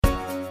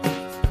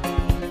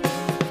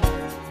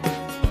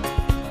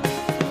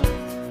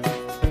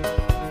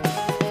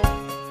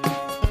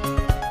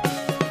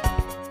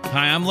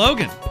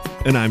Logan.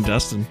 And I'm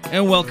Dustin.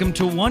 And welcome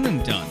to One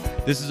and Done.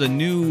 This is a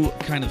new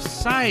kind of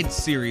side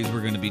series we're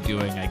going to be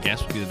doing, I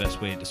guess would be the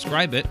best way to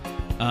describe it.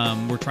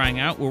 We're trying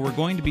out where we're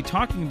going to be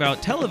talking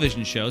about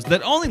television shows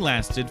that only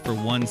lasted for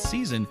one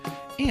season,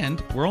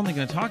 and we're only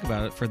going to talk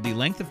about it for the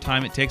length of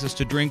time it takes us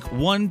to drink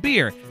one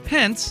beer,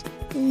 hence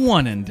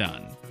One and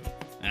Done.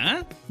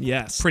 Huh?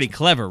 Yes. Pretty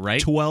clever, right?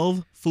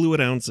 12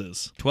 fluid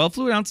ounces. 12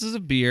 fluid ounces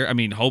of beer. I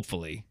mean,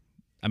 hopefully.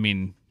 I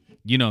mean,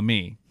 you know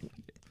me.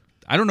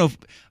 I don't know if,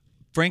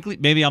 frankly,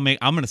 maybe I'm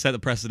going to set the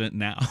precedent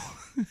now.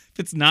 If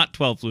it's not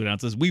 12 fluid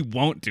ounces, we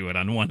won't do it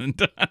on One and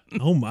Done.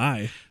 Oh,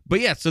 my. But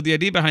yeah, so the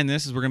idea behind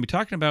this is we're going to be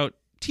talking about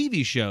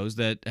TV shows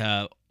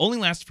that only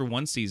last for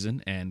one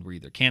season and were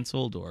either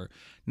canceled or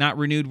not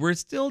renewed. We're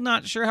still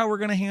not sure how we're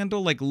going to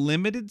handle like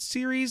limited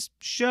series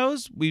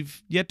shows.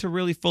 We've yet to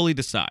really fully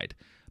decide.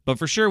 But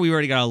for sure, we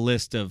already got a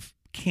list of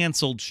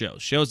canceled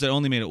shows that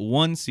only made it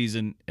one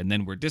season and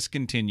then were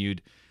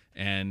discontinued,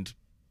 and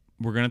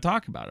we're going to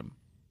talk about them.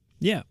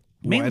 Yeah.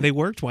 Mainly, why they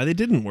worked, why they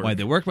didn't work. Why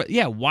they worked, but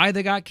yeah, why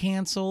they got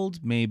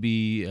canceled,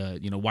 maybe,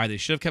 why they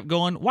should have kept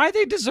going, why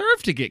they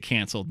deserve to get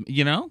canceled,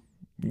 you know?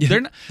 Yeah,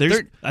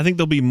 I think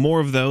there'll be more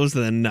of those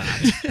than not.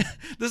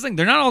 This thing,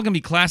 they're not all going to be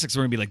classics.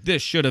 We're going to be like,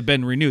 this should have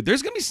been renewed.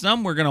 There's going to be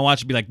some we're going to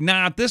watch and be like,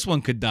 nah, this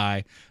one could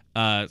die.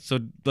 So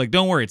like,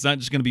 don't worry, it's not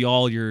just going to be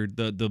all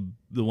the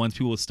ones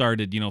people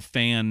started,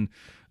 fan,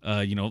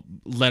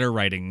 letter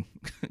writing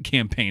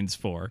campaigns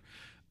for.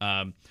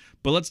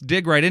 But let's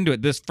dig right into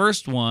it. This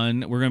first one,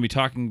 we're going to be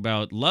talking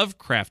about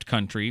Lovecraft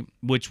Country,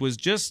 which was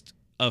just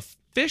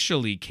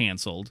officially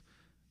canceled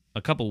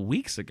a couple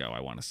weeks ago, I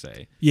want to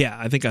say. Yeah,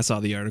 I think I saw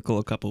the article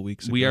a couple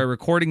weeks ago. We are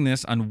recording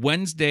this on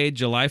Wednesday,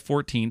 July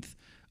 14th.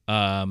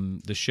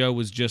 The show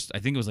was just, I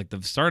think it was like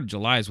the start of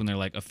July is when they're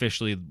like,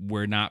 officially,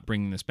 we're not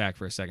bringing this back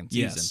for a second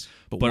season. Yes,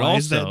 but why also,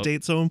 is that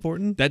date so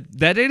important? That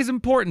date is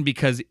important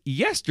because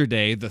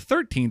yesterday, the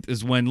 13th,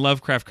 is when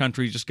Lovecraft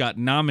Country just got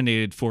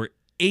nominated for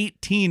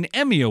 18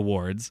 Emmy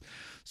Awards.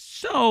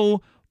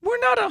 So we're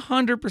not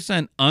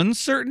 100%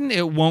 uncertain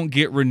it won't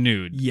get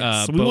renewed.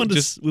 Yes, we wanted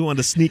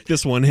to sneak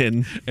this one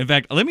in. In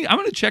fact, I'm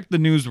going to check the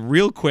news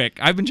real quick.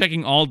 I've been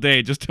checking all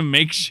day just to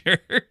make sure.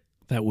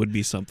 That would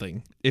be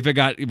something. If it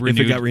got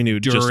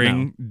renewed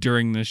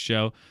during this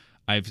show,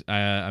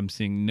 I'm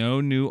seeing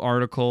no new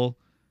article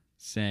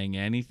saying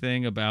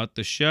anything about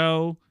the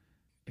show.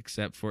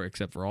 Except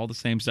for all the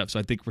same stuff. So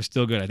I think we're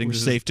still good. I think we're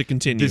safe to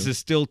continue. This is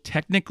still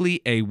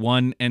technically a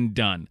one and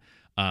done.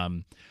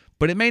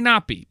 But it may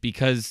not be,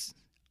 because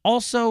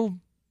also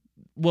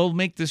what'll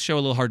make this show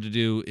a little hard to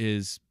do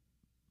is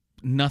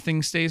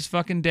nothing stays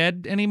fucking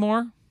dead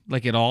anymore,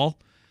 like at all.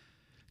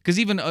 Because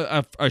even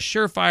a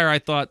surefire, I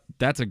thought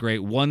that's a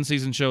great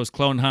one-season show is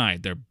Clone High.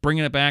 They're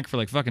bringing it back for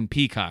like fucking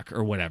Peacock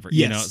or whatever.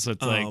 Yes. So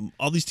it's like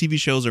all these TV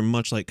shows are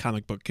much like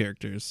comic book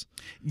characters.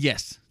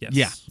 Yes.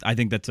 Yeah, I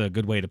think that's a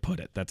good way to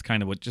put it. That's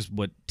kind of what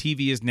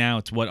TV is now.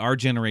 It's what our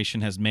generation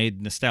has made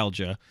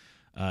nostalgia.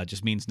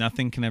 Just means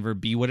nothing can ever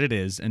be what it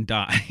is and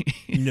die.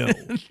 No.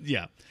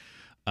 Yeah.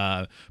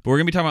 But we're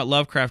going to be talking about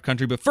Lovecraft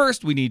Country. But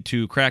first, we need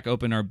to crack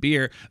open our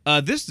beer.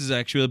 This is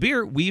actually a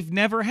beer we've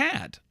never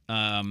had.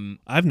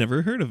 I've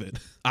never heard of it.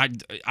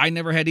 I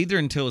never had either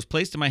until it was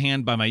placed in my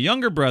hand by my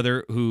younger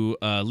brother who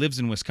lives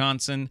in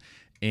Wisconsin,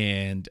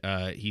 and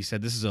he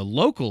said this is a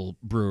local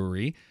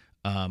brewery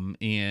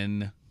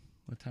in,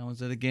 what town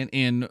was it again?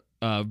 In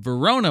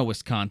Verona,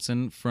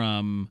 Wisconsin,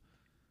 from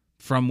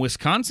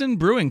Wisconsin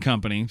Brewing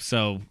Company.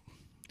 So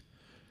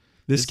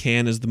this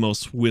can is the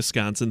most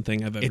Wisconsin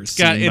thing I've ever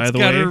seen, by the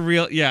way. It's got a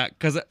real, yeah,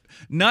 because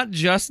not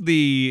just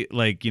the,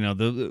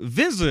 the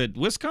Visit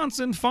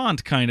Wisconsin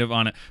font kind of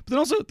on it, but then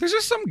also there's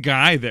just some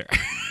guy there.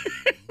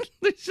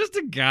 There's just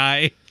a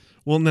guy.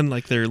 Well, and then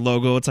their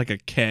logo, it's like a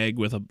keg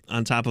with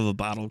on top of a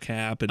bottle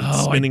cap, and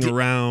it's spinning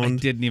around. I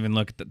didn't even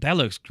look at that. That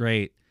looks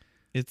great.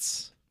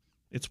 It's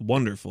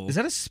wonderful. Is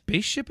that a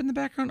spaceship in the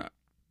background?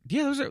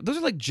 Yeah, those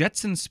are like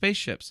Jetson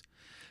spaceships.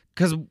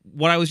 Because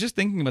what I was just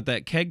thinking about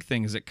that keg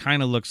thing is it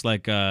kind of looks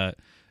like,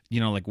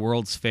 like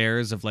World's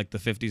Fairs of like the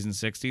 50s and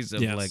 60s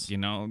of yes.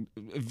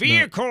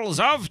 Vehicles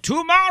of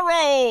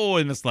tomorrow.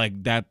 And it's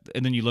like that.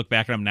 And then you look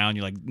back at them now and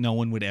you're like, no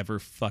one would ever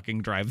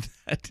fucking drive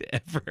that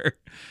ever.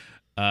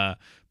 But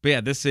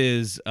yeah, this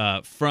is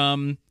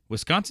from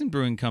Wisconsin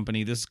Brewing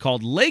Company. This is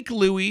called Lake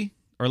Louie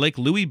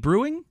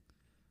Brewing.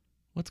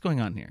 What's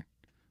going on here?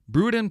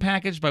 Brewed and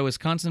packaged by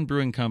Wisconsin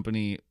Brewing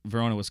Company,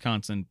 Verona,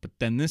 Wisconsin. But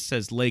then this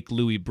says Lake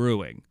Louie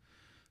Brewing.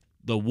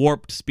 The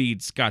Warped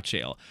Speed Scotch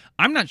Ale.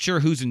 I'm not sure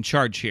who's in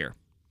charge here.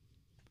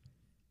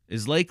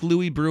 Is Lake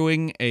Louie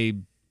Brewing a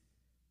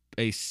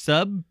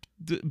sub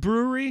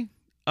brewery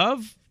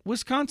of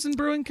Wisconsin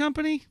Brewing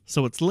Company?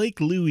 So it's Lake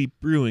Louie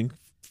Brewing,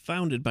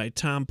 founded by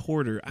Tom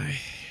Porter,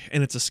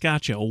 and it's a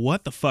Scotch ale.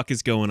 What the fuck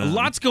is going on? A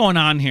lot's going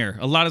on here.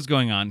 A lot is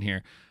going on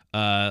here.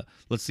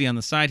 Let's see on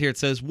the side here. It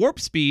says Warp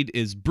Speed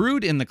is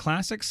brewed in the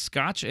classic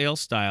Scotch ale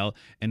style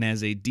and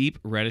has a deep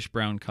reddish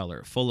brown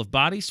color, full of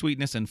body,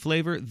 sweetness, and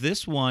flavor.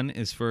 This one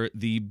is for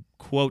the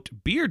quote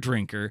beer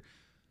drinker.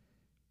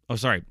 Oh,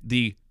 sorry,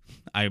 the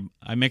I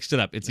mixed it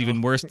up. It's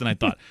even worse than I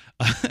thought.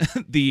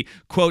 The,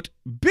 quote,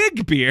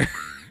 big beer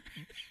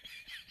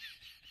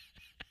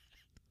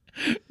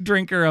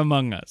drinker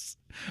among us.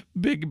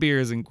 Big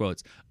beers in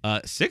quotes.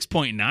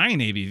 6.9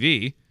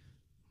 ABV.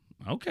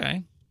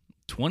 Okay.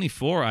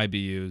 24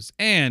 IBUs.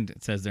 And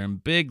it says they're in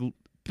big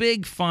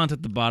font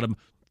at the bottom.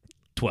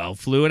 12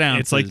 fluid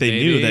ounces. It's like they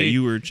knew that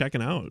you were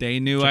checking out. They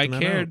knew I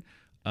cared.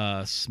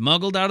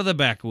 Smuggled out of the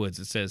backwoods,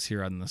 it says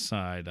here on the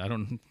side.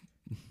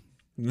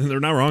 They're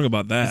not wrong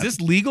about that. Is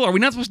this legal? Are we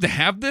not supposed to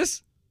have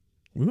this?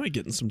 We might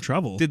get in some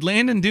trouble. Did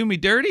Landon do me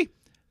dirty?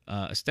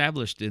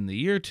 Established in the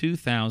year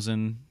 2000.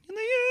 In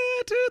the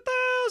year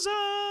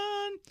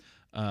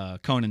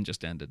 2000. Conan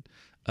just ended.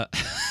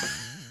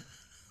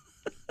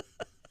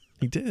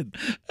 He did.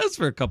 That's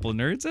for a couple of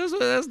nerds.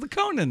 That's the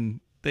Conan.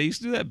 They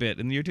used to do that bit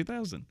in the year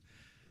 2000.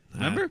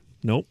 Remember?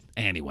 Nope.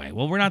 Anyway,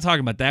 well, we're not talking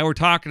about that. We're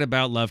talking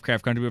about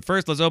Lovecraft Country. But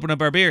first, let's open up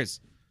our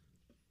beers.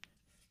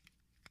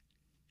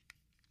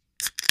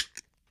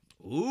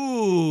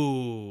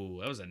 Ooh,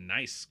 that was a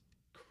nice,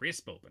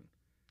 crisp open.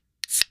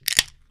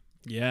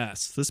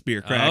 Yes, this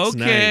beer cracks.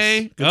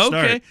 Okay, Nice. Good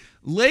okay. start.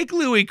 Lake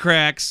Louis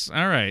cracks.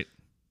 All right.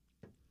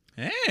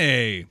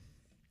 Hey,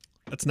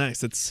 That's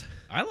nice. It's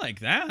I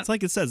like that.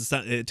 like it says.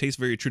 It tastes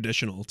very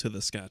traditional to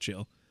the Scotch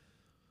ale.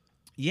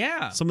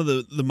 Yeah, Some of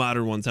the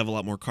modern ones have a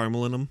lot more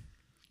caramel in them.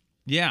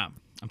 yeah.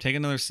 I'm taking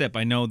another sip.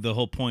 I know the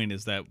whole point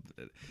is that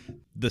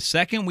the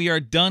second we are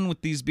done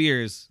with these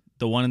beers,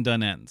 the one and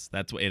done ends.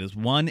 That's what it is.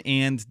 One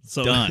and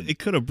So done. it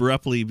could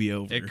abruptly be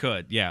over. It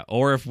could, yeah.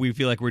 Or if we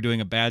feel like we're doing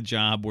a bad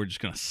job, we're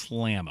just gonna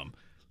slam them.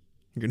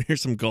 You're gonna hear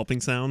some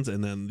gulping sounds,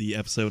 and then the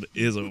episode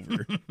is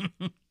over.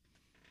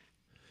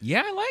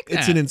 Yeah, I like that.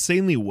 It's an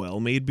insanely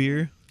well-made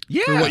beer.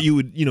 yeah. For what you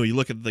would, you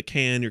look at the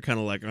can, you're kind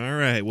of like, all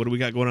right, what do we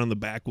got going on in the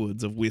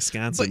backwoods of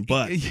Wisconsin?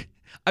 But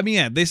I mean,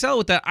 yeah, they sell it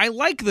with that. I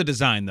like the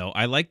design though.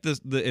 I like this.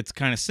 It's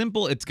kind of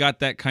simple. It's got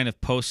that kind of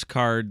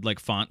postcard like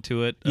font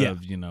to it. Yeah.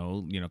 Of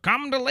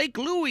come to Lake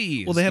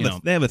Louis. well, they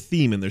have a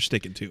theme and they're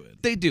sticking to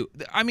it. They do.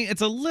 I mean,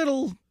 it's a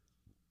little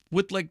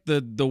with like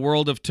the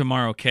World of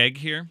Tomorrow keg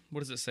here.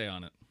 What does it say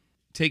on it?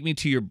 Take me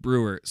to your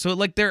brewer. So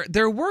like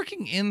they're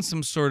working in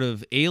some sort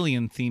of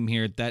alien theme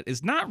here that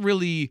is not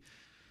really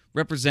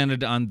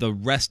represented on the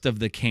rest of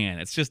the can.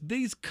 It's just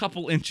these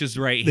couple inches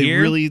right They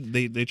here. really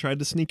they tried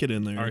to sneak it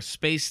in there. Are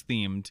space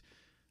themed,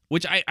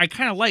 which I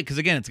kind of like because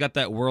again, it's got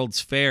that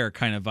World's Fair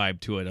kind of vibe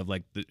to it of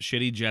like the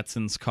shitty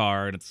Jetsons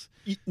car. And it's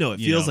No, it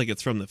you feels know. like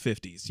it's from the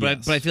 50s. but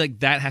Yes. but I feel like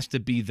that has to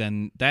be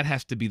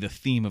the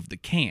theme of the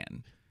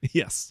can.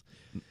 Yes.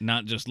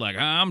 Not just like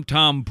I'm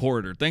Tom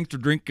Porter. Thanks for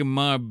drinking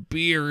my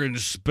beer in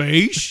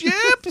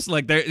spaceships.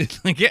 like there,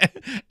 like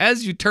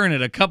as you turn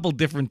it, a couple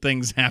different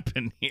things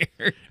happen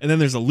here. And then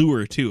there's a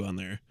lure too on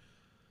there,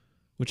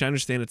 which I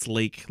understand it's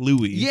Lake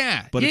Louis.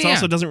 Yeah, but it yeah.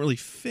 also doesn't really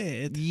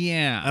fit.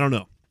 Yeah, I don't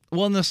know.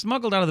 Well, and the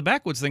smuggled out of the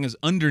backwoods thing is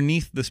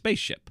underneath the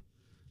spaceship,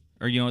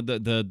 or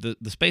the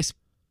space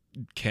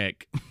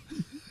keg,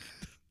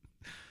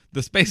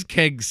 the space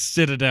keg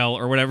citadel,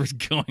 or whatever's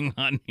going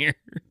on here.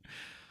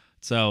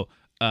 So.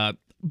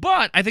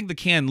 But I think the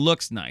can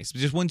looks nice.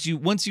 Just once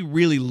you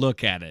really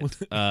look at it,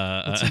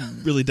 Let's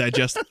really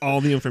digest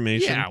all the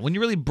information. yeah, when you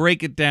really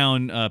break it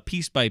down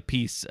piece by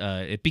piece,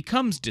 it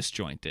becomes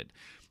disjointed.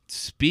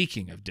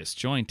 Speaking of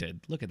disjointed,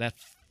 look at that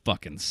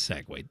fucking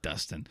segue,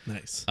 Dustin.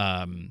 Nice.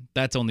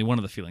 That's only one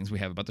of the feelings we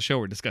have about the show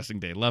we're discussing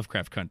today,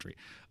 Lovecraft Country.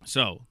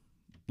 So,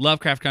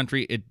 Lovecraft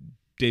Country, it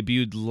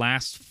debuted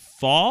last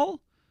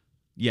fall.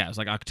 Yeah, it was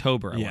like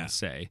October, I want to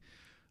say,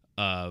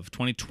 of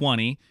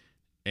 2020.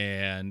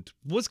 And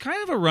was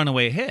kind of a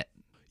runaway hit.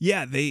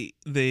 Yeah,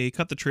 they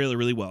cut the trailer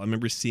really well. I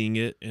remember seeing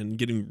it and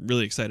getting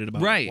really excited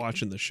about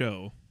watching the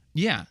show.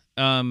 Yeah.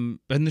 And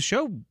the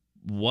show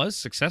was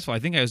successful. I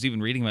think I was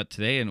even reading about it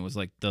today, and it was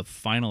like the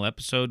final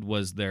episode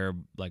was their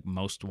like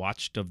most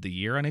watched of the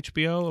year on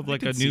HBO of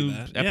like a new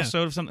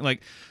episode of something.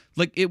 Like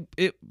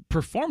it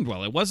performed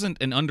well. It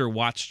wasn't an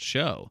underwatched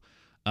show.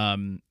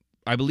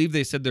 I believe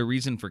they said their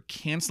reason for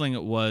canceling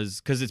it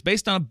was because it's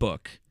based on a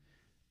book.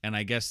 And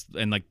I guess,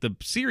 and like the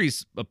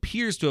series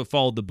appears to have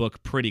followed the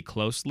book pretty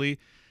closely.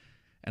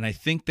 And I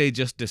think they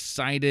just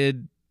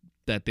decided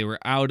that they were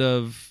out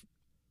of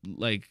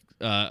like,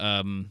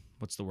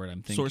 what's the word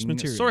I'm thinking?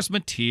 Source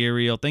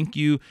material. Thank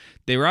you.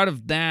 They were out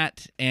of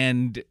that.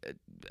 And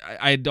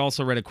I had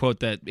also read a quote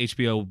that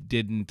HBO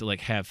didn't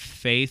like have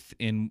faith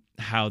in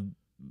how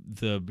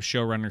the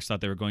showrunners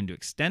thought they were going to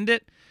extend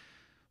it.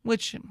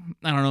 Which,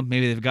 I don't know,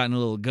 maybe they've gotten a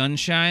little gun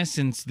shy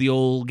since the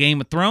old Game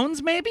of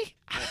Thrones, maybe?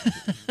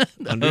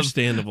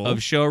 Understandable. Of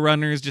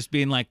showrunners just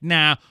being like,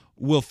 nah,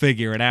 we'll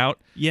figure it out.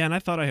 Yeah, and I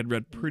thought I had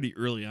read pretty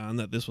early on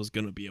that this was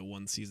going to be a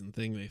one-season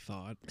thing, they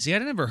thought. See,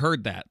 I'd never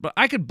heard that, but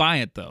I could buy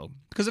it, though,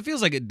 because it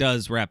feels like it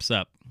does wraps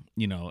up,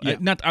 you know. Yeah.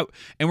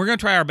 And we're going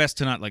to try our best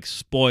to not, like,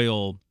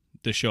 spoil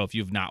the show if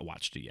you've not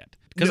watched it yet.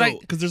 Because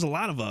there's a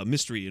lot of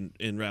mystery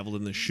unraveled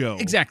in this show.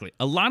 Exactly.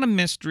 A lot of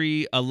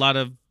mystery, a lot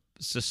of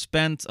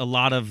suspense, a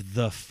lot of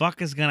the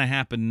fuck is gonna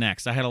happen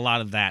next. I had a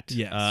lot of that.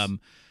 Yes.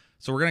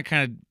 So we're gonna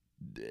kind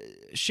of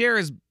share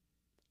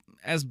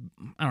as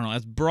I don't know,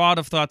 as broad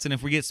of thoughts, and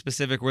if we get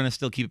specific, we're gonna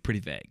still keep it pretty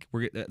vague.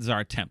 That's our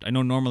attempt. I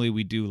know normally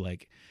we do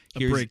like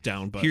A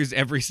breakdown, but here's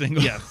every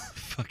single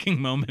fucking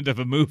moment of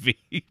a movie,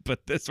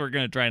 but this we're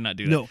gonna try and not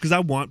do that. no, because I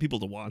want people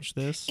to watch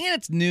this. And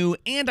it's new,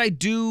 and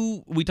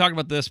we talked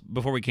about this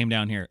before we came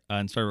down here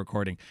and started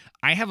recording.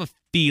 I have a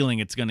feeling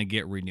it's gonna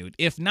get renewed.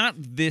 If not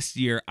this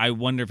year, I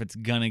wonder if it's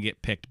gonna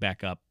get picked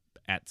back up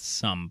at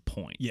some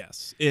point.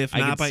 Yes, if I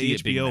not could by see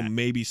it being HBO, that.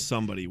 maybe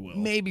somebody will.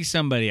 Maybe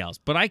somebody else.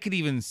 But I could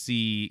even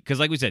see, because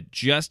like we said,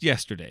 just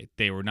yesterday,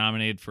 they were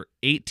nominated for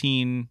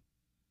 18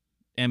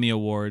 Emmy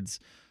Awards.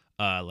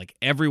 Like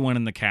everyone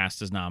in the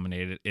cast is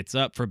nominated. It's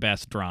up for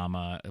Best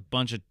Drama, a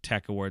bunch of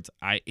tech awards.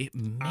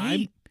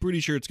 I'm pretty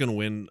sure it's going to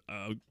win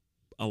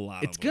a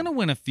lot. It's going to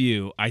win a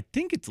few. I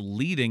think it's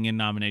leading in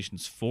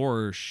nominations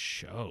for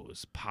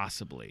shows,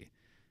 possibly.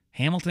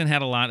 Hamilton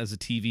had a lot as a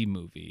TV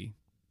movie.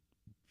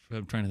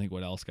 I'm trying to think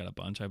what else got a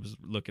bunch. I was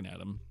looking at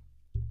them.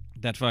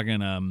 That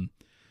fucking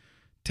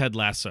Ted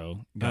Lasso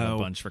got a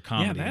bunch for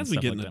comedy. Yeah, that's and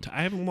stuff getting like that.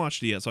 I haven't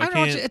watched it yet, so I I don't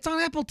know, can't. it's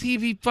on Apple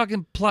TV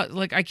fucking plus.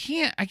 Like I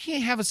can't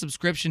have a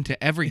subscription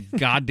to every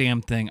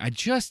goddamn thing. I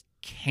just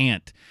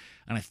can't.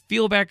 And I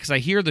feel bad because I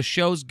hear the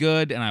show's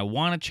good and I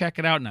want to check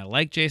it out and I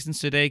like Jason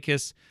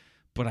Sudeikis.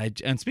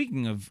 But and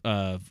speaking of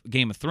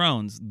Game of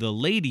Thrones, the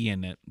lady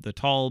in it, the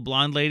tall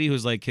blonde lady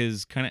who's like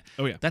his kind of.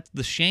 Oh yeah, That's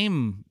the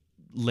Shame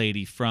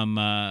lady from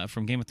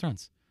Game of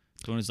Thrones.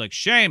 The one who's like,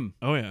 shame,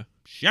 oh yeah.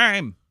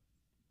 shame,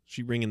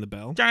 She ringing the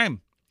bell.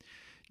 shame.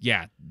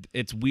 Yeah,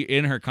 it's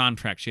in her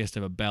contract. She has to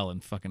have a bell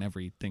in fucking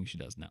everything she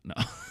does now. No.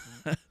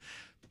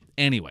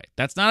 Anyway,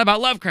 that's not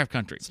about Lovecraft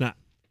Country. It's not.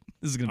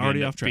 This is gonna Already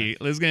be off track.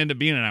 This is gonna end up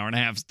being an hour and a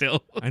half.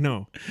 Still, I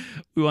know.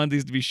 we want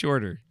these to be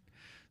shorter.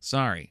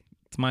 Sorry,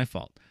 it's my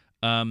fault.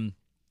 I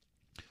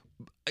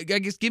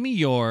guess give me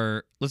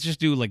your. Let's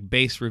just do like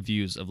base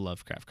reviews of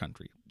Lovecraft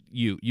Country.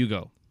 You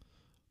go.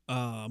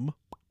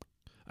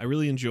 I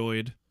really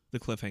enjoyed the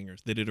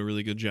cliffhangers. They did a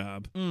really good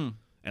job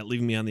at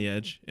leaving me on the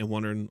edge and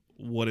wondering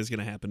what is going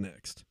to happen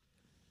next.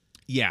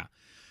 Yeah.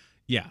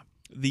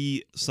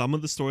 Some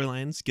of the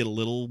storylines get a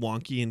little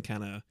wonky and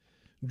kind of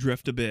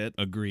drift a bit.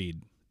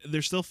 Agreed.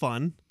 They're still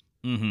fun,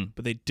 Mm-hmm.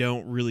 but they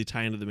don't really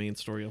tie into the main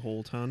story a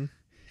whole ton,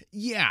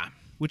 Yeah.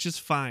 which is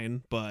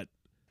fine. But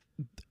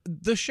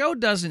The show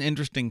does an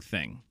interesting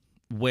thing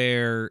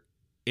where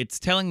it's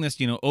telling this,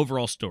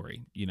 overall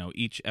story.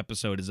 Each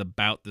episode is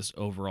about this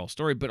overall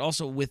story, but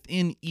also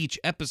within each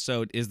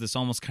episode is this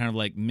almost kind of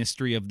like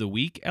mystery of the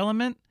week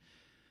element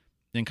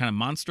and kind of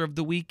monster of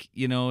the week,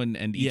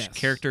 and each Yes.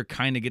 character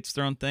kind of gets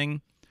their own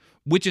thing,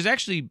 which is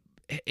actually,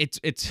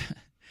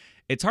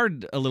 it's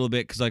hard a little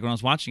bit because like when I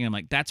was watching it, I'm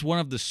like, that's one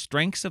of the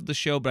strengths of the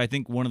show, but I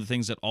think one of the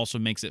things that also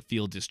makes it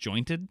feel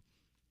disjointed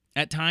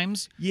at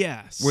times.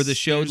 yes, Where the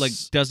show like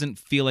there's- doesn't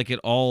feel like it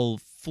all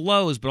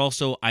flows, but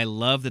also I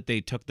love that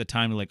they took the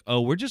time to like,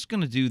 oh, we're just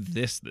gonna do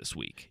this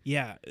week.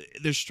 yeah,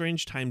 there's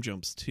strange time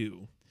jumps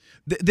too.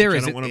 There which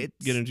is. I don't want to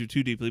get into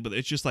too deeply, but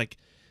it's just like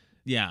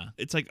Yeah,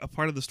 it's like a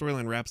part of the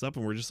storyline wraps up,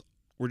 and we're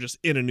just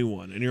in a new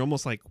one, and you're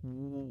almost like,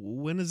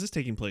 when is this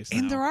taking place?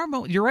 and now? there are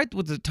moments. You're right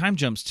with the time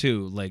jumps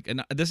too. Like,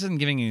 and this isn't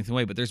giving anything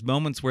away, but there's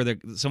moments where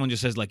someone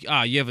just says like,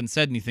 you haven't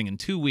said anything in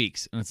 2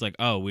 weeks, and it's like,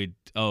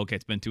 okay,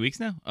 it's been 2 weeks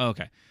now. Oh,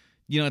 okay,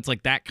 it's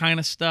like that kind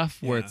of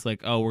stuff where Yeah. it's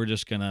like,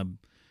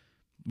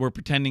 we're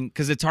pretending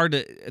because it's hard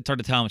to tell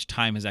how much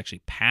time has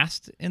actually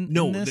passed in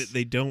No, this.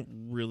 they don't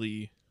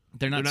really.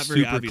 They're not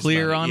very super obvious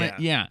clear about on it.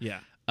 Yeah.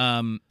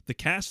 The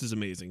cast is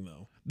amazing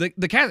though.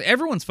 The cast,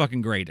 everyone's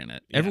fucking great in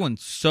it. Yeah.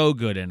 Everyone's so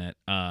good in it.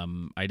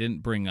 I didn't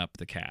bring up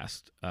the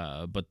cast,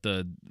 but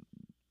the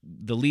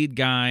lead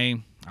guy,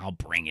 I'll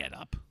bring it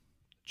up.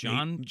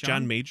 John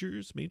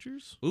Majors,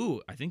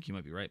 Ooh, I think you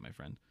might be right, my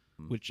friend.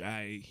 which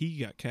he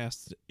got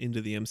cast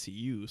into the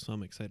MCU, so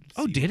I'm excited to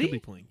see. Oh, did who he? he'll be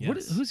playing. What?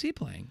 Yes. Who's he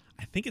playing?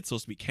 I think it's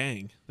supposed to be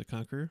Kang the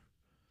Conqueror.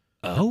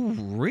 Oh,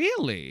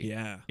 really?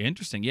 Yeah.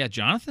 Interesting. Yeah,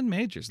 Jonathan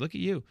Majors. Look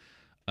at you.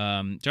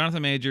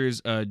 Jonathan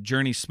Majors,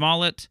 Journey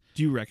Smollett.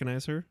 Do you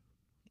recognize her?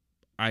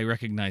 I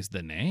recognize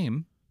the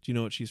name. Do you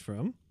know what she's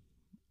from?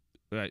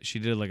 She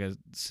did like a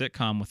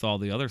sitcom with all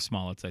the other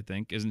Smolletts, I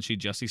think. Isn't she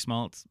Jussie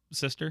Smollett's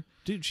sister?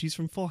 Dude, she's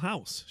from Full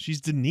House. She's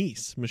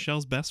Denise,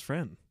 Michelle's best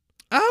friend.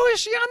 Oh, is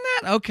she on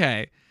that?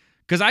 Okay.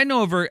 Because I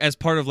know of her as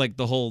part of like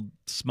the whole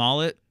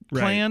Smollett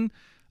Right. clan.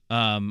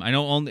 I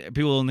know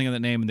people only think of that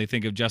name and they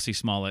think of Jussie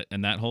Smollett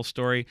and that whole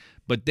story.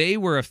 But they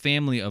were a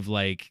family of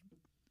like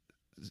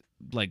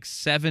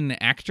 7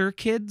 actor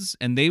kids,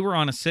 and they were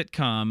on a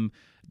sitcom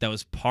that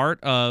was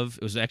part of.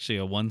 It was actually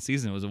a one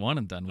season. It was a one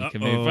and done. We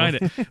can maybe Uh-oh. find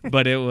it,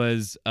 but it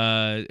was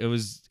a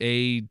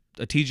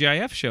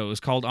TGIF show. It was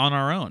called On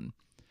Our Own,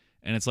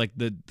 and it's like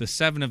the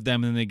 7 of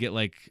them, and then they get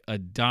like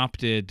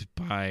adopted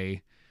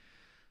by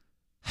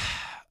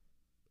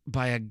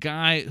a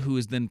guy who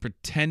is then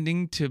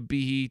pretending to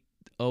be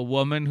a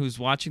woman who's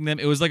watching them.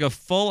 It was like a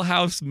Full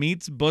House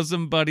meets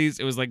Bosom Buddies.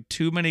 It was like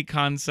too many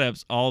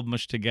concepts all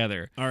mushed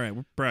together. All right,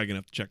 we're probably gonna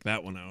have to check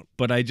that one out.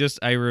 But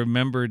I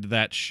remembered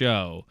that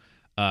show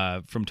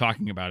from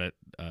talking about it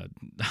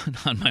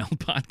on my old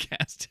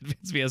podcast,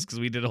 Advanced BS, because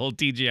we did a whole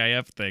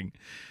TGIF thing.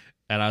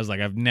 And I was like,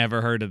 I've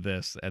never heard of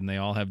this. And they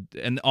all have,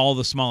 and all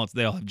the Smollets,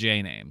 they all have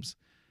J names.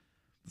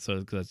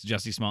 So that's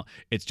Jussie Smollett.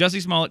 It's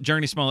Jussie Smollett,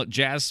 Journey Smollett,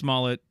 Jazz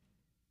Smollett,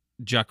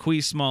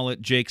 Jacquees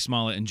Smollett, Jake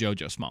Smollett, and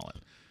JoJo Smollett.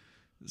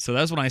 So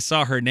that's when I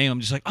saw her name.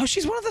 I'm just like, oh,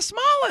 she's one of the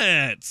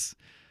Smollets.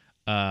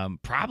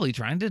 Probably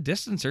trying to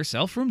distance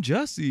herself from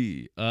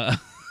Jussie.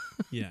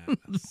 Yeah.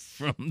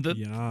 From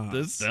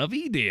the stuff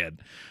he did.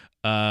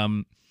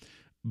 And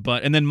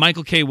then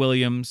Michael K.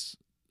 Williams,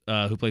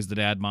 who plays the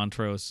dad,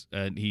 Montrose.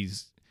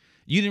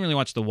 You didn't really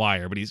watch The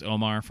Wire, but he's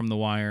Omar from The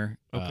Wire.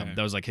 Okay.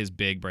 That was like his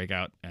big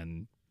breakout,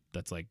 and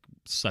that's like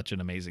such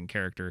an amazing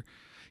character.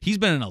 He's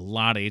been in a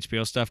lot of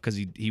HBO stuff because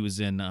he was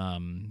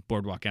in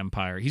Boardwalk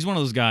Empire. He's one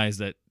of those guys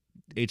that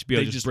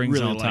HBO just brings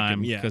really all the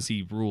time like because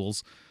he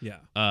rules. Yeah.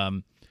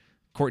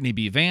 Courtney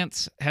B.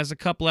 Vance has a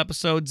couple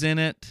episodes in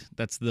it.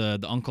 That's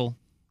the uncle.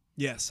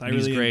 Yes,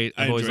 He's great.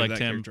 I've always liked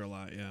that him. character a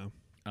lot.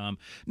 Yeah.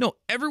 No,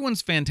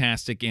 everyone's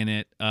fantastic in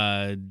it.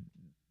 And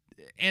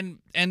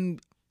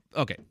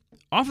okay,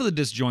 off of the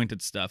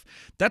disjointed stuff,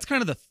 that's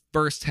kind of the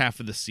first half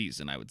of the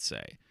season, I would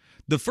say.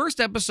 The first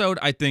episode,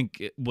 I think,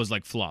 it was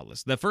like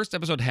flawless. The first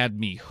episode had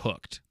me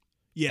hooked.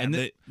 Yeah,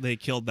 and they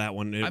killed that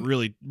one. It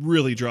really,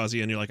 really draws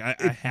you in. You're like, I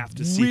have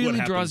to see what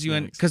happens draws you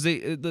next. in because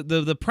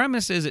the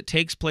premise is it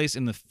takes place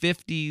in the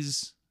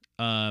 50s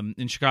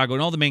in Chicago,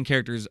 and all the main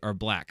characters are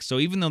black. So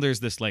even though there's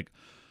this like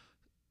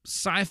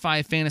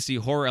sci-fi fantasy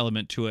horror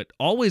element to it,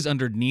 always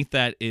underneath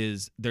that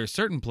is there are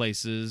certain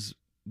places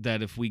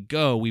that if we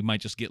go, we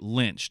might just get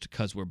lynched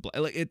because we're black.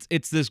 Like,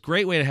 it's this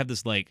great way to have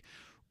this like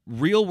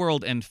real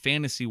world and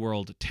fantasy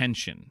world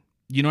tension.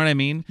 You know what I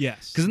mean?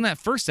 Yes. Because in that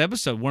first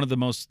episode, one of the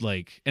most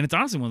like, and it's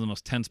honestly one of the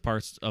most tense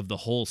parts of the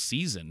whole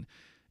season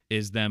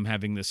is them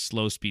having this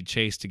slow speed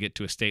chase to get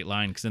to a state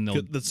line. Because then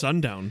they'll the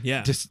sundown,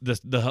 yeah, just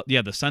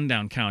the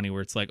sundown county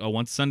where it's like, oh,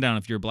 once sundown,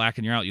 if you're black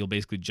and you're out, you'll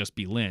basically just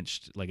be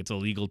lynched. Like it's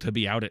illegal to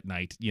be out at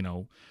night. You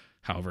know,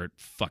 however it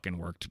fucking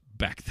worked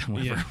back then.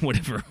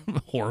 Whatever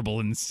horrible,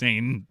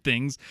 insane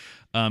things.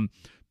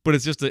 But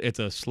it's just it's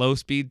a slow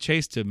speed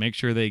chase to make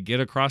sure they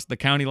get across the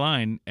county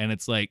line, and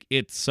it's like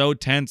it's so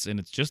tense, and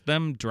it's just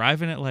them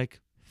driving at like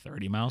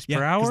 30 miles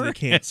per hour. They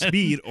can't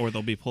speed, or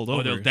they'll be pulled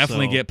over. Or they'll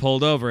definitely get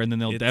pulled over, and then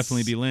they'll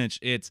definitely be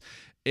lynched.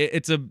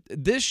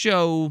 This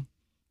show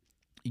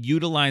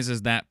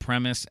utilizes that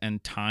premise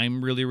and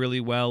time really,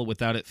 really well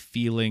without it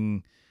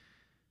feeling,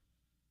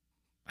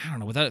 I don't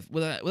know,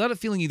 without it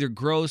feeling either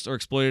gross or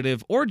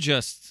exploitative or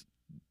just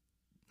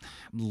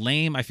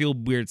lame. I feel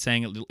weird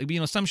saying it. You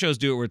know, some shows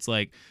do it where it's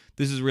like,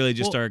 this is really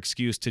just our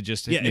excuse to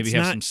just maybe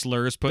have some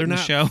slurs put in the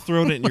show. They're not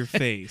throwing it in your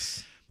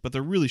face, but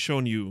they're really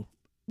showing you.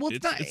 Well,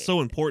 it's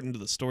so important to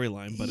the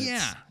storyline, but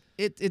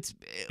it's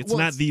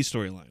not the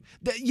storyline.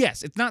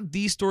 Yes, it's not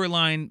the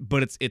storyline,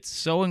 but it's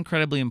so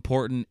incredibly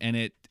important, and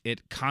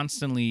it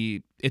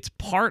constantly, it's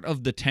part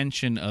of the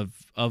tension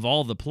of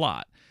all the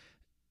plot,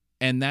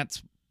 and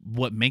that's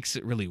what makes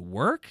it really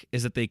work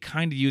is that they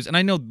kind of use, and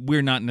I know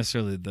we're not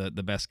necessarily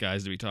the best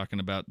guys to be talking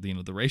about the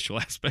racial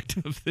aspect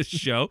of this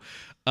show,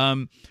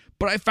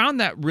 but I found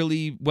that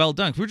really well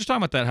done. We were just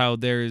talking about that, how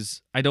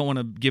I don't want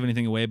to give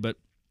anything away, but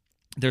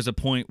there's a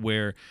point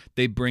where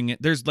they bring in,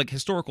 there's like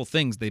historical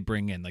things they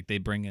bring in, like they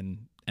bring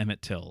in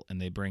Emmett Till and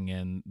they bring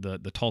in the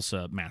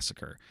Tulsa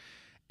massacre,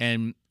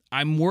 and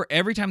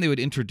every time they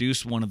would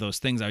introduce one of those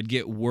things, I would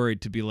get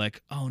worried to be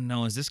like, oh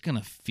no, is this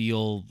gonna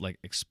feel like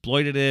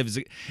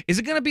exploitative? Is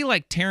it gonna be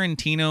like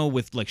Tarantino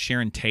with like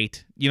Sharon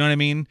Tate? You know what I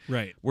mean?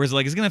 Right. Whereas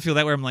like it's gonna feel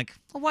that way. I'm like,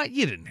 well, what?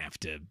 You didn't have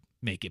to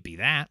make it be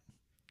that.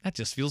 That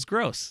just feels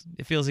gross.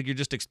 It feels like you're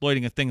just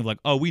exploiting a thing of like,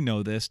 oh, we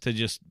know this to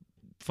just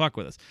fuck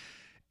with us.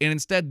 And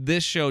instead,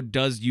 this show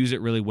does use it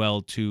really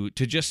well to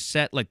just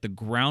set like the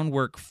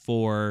groundwork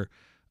for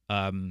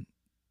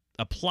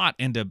a plot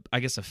and I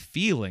guess a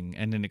feeling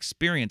and an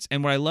experience.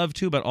 And what I love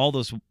too about all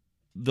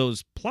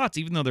those plots,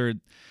 even though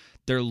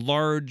they're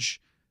large,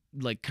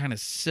 like kind of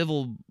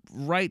civil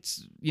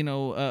rights,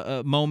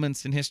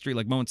 moments in history,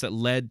 like moments that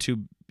led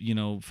to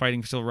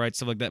fighting for civil rights,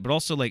 stuff like that. But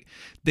also like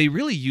they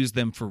really use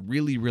them for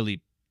really,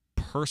 really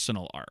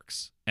personal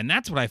arcs, and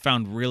that's what I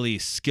found really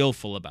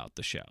skillful about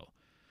the show.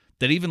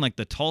 That even like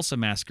the Tulsa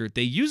massacre,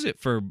 they use it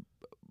for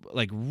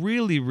like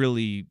really,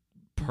 really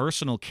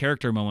personal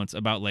character moments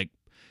about like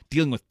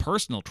dealing with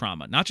personal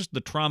trauma, not just the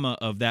trauma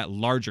of that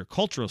larger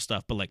cultural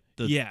stuff, but like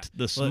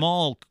the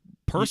small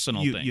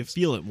personal things. You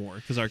feel it more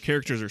because our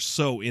characters are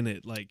so in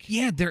it. Like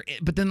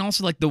but then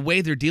also like the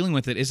way they're dealing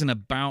with it isn't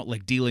about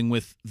like dealing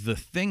with the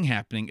thing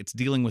happening. It's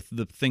dealing with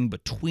the thing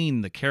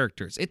between the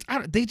characters.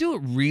 They do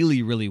it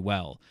really, really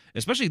well,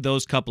 especially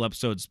those couple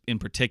episodes in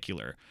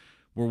particular.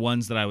 Were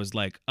ones that I was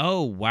like,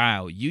 oh,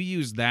 wow, you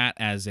use that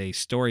as a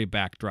story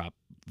backdrop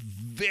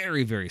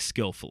very, very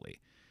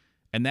skillfully.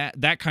 And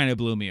that kind of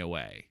blew me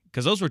away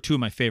because those were two of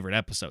my favorite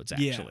episodes,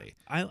 actually.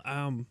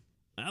 Yeah.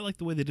 I like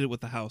the way they did it with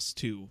the house,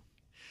 too,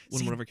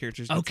 when one of our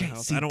characters gets the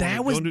house. I don't want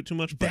to go into it too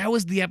much. But that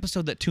was the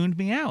episode that tuned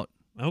me out.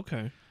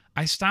 Okay.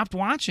 I stopped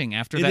watching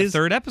after that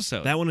third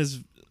episode. That one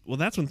is Well,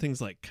 that's when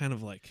things like kind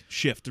of like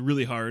shift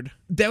really hard.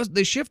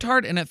 They shift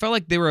hard, and it felt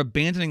like they were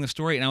abandoning the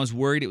story, and I was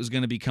worried it was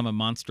going to become a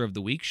Monster of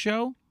the Week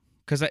show.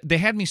 Because they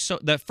had me so,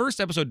 that first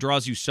episode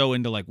draws you so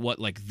into like what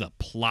like the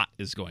plot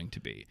is going to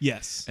be.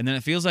 Yes. And then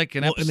it feels like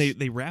an episode. And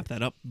they wrap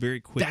that up very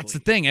quickly. That's the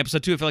thing.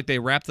 Episode 2, I feel like they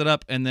wrapped it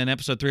up, and then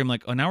episode 3, I'm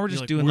like, oh, now we're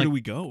just doing where like, do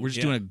we go? We're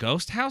just doing a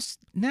ghost house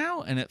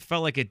now, and it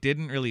felt like it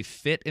didn't really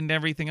fit into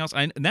everything else.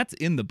 And that's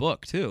in the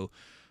book too,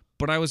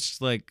 but I was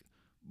just like,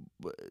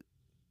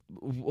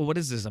 what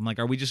is this? I'm like,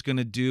 are we just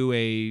gonna do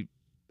a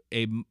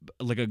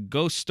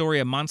ghost story,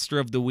 a Monster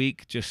of the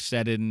Week, just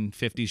set in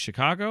 50s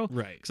Chicago?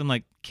 Right. Because I'm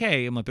like,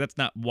 but that's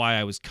not why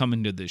I was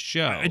coming to this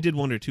show. I did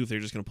wonder too if they're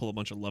just going to pull a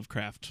bunch of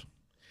Lovecraft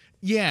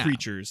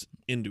creatures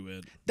into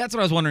it. That's what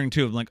I was wondering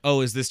too. I'm like,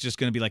 oh, is this just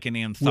going to be like an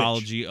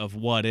anthology of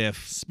what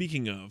if?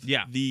 Speaking of,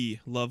 the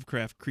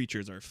Lovecraft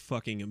creatures are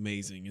fucking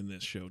amazing in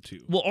this show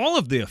too. Well, all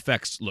of the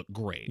effects look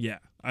great. Yeah,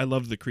 I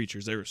loved the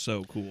creatures; they were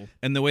so cool.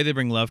 And the way they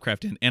bring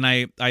Lovecraft in, and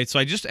I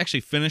just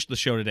actually finished the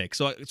show today.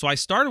 So I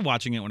started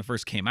watching it when it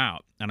first came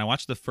out, and I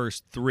watched the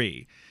first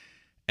 3.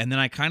 And then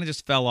I kind of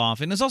just fell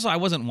off. And it's also, I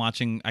wasn't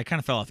watching, I kind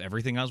of fell off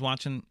everything I was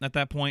watching at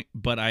that point.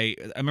 But I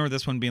remember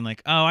this one being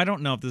like, oh, I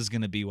don't know if this is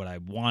going to be what I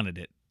wanted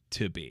it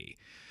to be.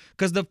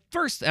 Because the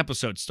first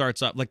episode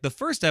starts up, like the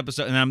first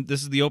episode, and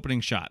this is the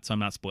opening shot, so I'm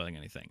not spoiling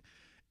anything.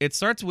 It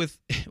starts with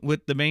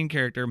the main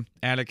character,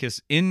 Atticus,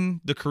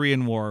 in the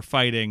Korean War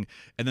fighting.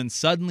 And then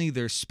suddenly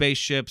there's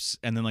spaceships,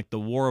 and then like the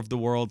War of the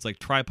Worlds, like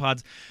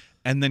tripods.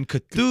 And then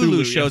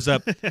Cthulhu shows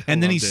up,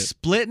 and then he's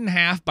split in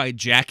half by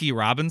Jackie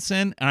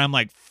Robinson. And I'm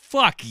like,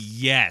 fuck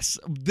yes.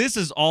 This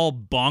is all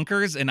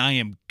bonkers, and I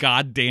am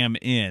goddamn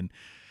in.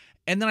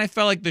 And then I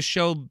felt like the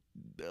show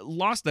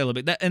lost that a little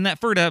bit. And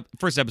that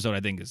first episode, I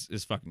think,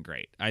 is fucking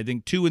great. I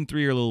think 2 and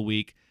 3 are a little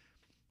weak.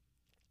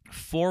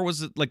 4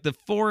 was like the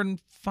 4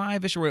 and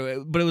 5-ish,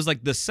 but it was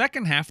like the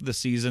second half of the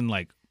season,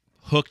 like,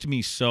 hooked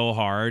me so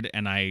hard,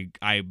 and I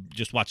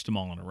just watched them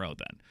all in a row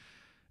then.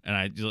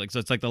 And so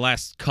it's like the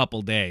last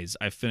couple days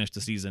I finished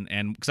the season,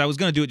 and because I was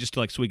gonna do it just to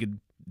like so we could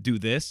do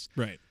this,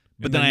 right?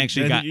 But then I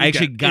actually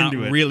got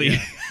really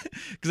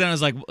because then I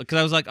was like,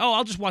 oh,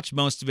 I'll just watch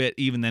most of it,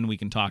 even then we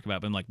can talk about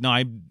it. But I'm like,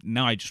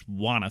 no, I just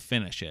want to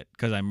finish it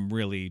because I'm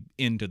really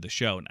into the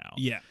show now.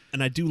 Yeah,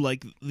 and I do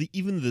like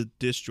even the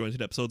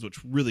disjointed episodes, which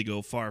really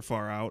go far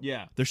out.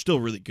 Yeah, they're still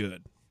really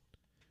good,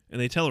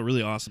 and they tell a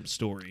really awesome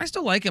story. I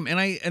still like them,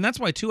 and that's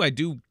why too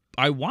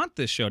I want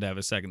this show to have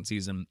a second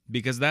season,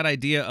 because that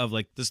idea of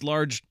like this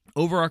large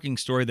overarching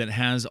story that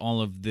has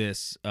all of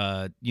this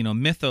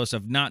mythos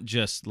of not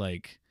just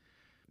like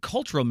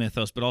cultural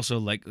mythos, but also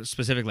like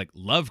specific like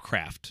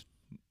Lovecraft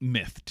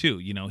myth too.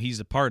 He's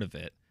a part of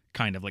it,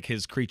 kind of like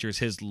his creatures,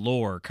 his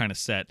lore kind of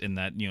set in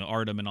that,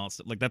 Artem and all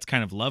stuff. Like that's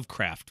kind of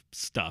Lovecraft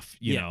stuff,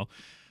 you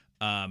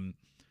know.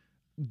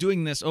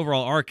 Doing this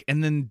overall arc,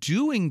 and then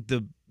doing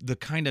the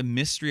kind of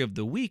mystery of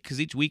the week,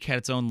 because each week had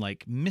its own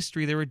like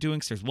mystery they were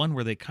doing. So there's one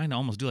where they kind of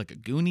almost do like a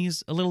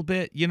Goonies a little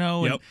bit,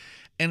 and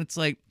it's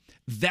like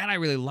that I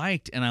really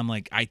liked. And I'm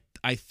like,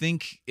 I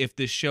think if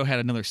this show had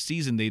another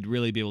season, they'd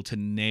really be able to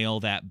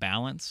nail that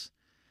balance.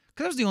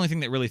 Because that was the only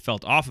thing that really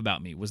felt off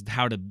about me, was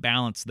how to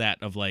balance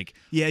that of like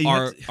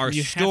our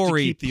you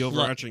story, have to keep the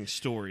overarching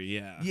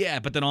story,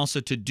 but then also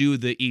to do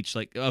the each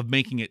like of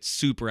making it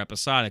super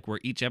episodic, where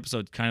each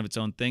episode's kind of its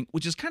own thing,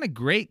 which is kind of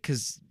great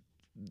because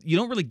you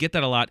don't really get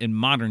that a lot in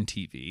modern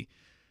TV.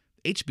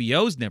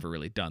 HBO's never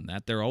really done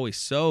that. They're always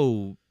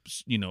so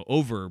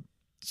over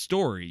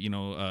story,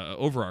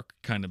 over arc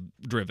kind of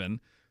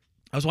driven.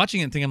 I was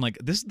watching it and thinking, I'm like,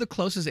 this is the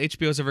closest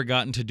HBO's ever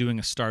gotten to doing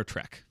a Star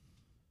Trek.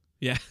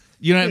 Yeah.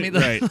 You know what I mean?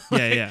 Right.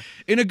 Like, Yeah.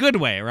 In a good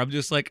way, where I'm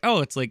just like,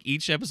 oh, it's like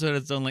each episode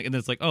is its own, like, and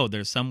it's like, oh,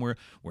 there's somewhere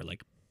we're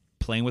like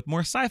playing with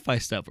more sci-fi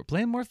stuff, we're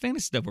playing more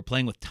fantasy stuff, we're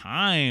playing with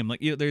time. Like,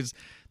 there's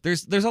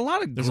a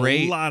lot of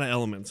a lot of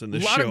elements in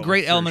this show. A lot of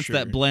great elements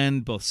that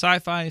blend both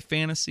sci-fi,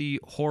 fantasy,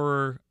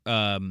 horror.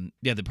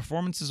 The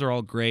performances are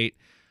all great.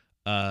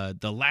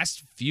 The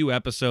last few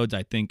episodes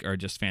I think are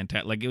just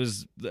fantastic. Like it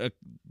was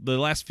the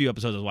last few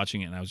episodes I was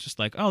watching it, and I was just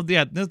like, oh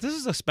yeah, this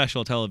is a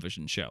special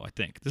television show. I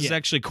think this is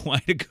actually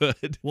quite a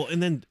good. Well,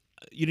 and then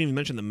you didn't even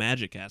mention the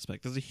magic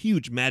aspect. There's a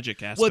huge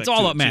magic aspect. Well, it's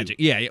all about magic.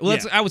 Too. Yeah. Well,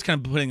 I was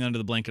kind of putting it under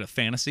the blanket of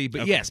fantasy,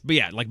 but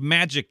like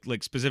magic,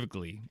 like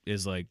specifically,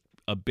 is like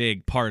a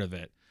big part of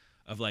it.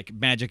 Of like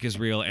magic is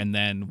real, and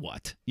then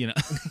what? Yeah.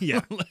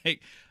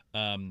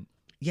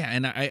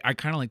 And I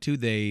kind of like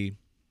too.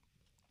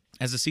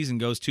 As the season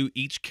goes too,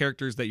 each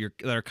characters that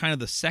are kind of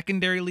the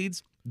secondary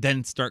leads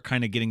then start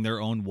kind of getting their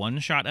own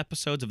one-shot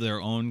episodes of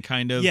their own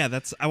kind of. Yeah,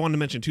 I wanted to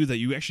mention too that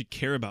you actually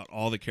care about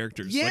all the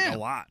characters like a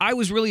lot. I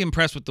was really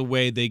impressed with the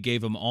way they gave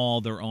them all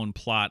their own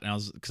plot, and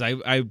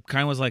I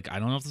kind of was like, I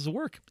don't know if this will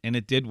work, and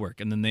it did work,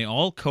 and then they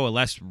all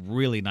coalesced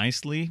really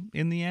nicely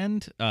in the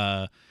end.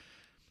 The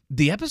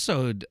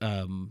episode,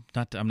 I'm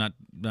not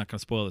going to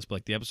spoil this, but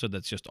like the episode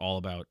that's just all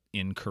about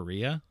in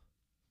Korea.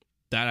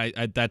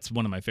 That's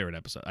one of my favorite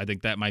episodes. I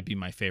think that might be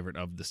my favorite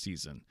of the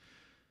season.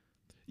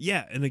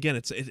 Yeah, and again,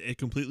 it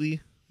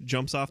completely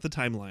jumps off the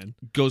timeline.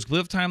 Goes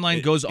Cliff timeline,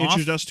 It goes off,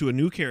 introduced us to a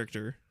new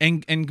character.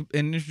 and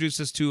introduces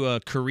us to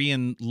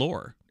Korean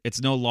lore. It's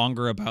no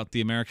longer about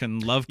the American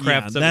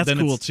Lovecraft Yeah, stuff. that's Then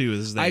cool it's- too.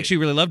 Is that I actually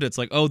really loved it. It's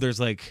like, oh, there's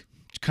like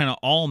kind of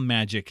all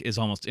magic is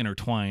almost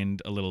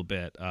intertwined a little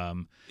bit.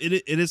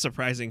 it is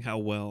surprising how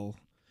well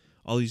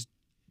all these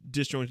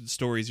disjointed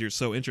stories you're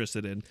so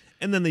interested in,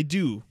 and then they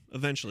do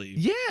eventually.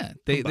 Yeah,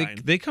 they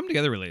combine. come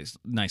together really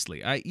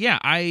nicely. I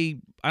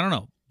don't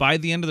know. By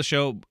the end of the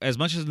show, as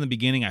much as in the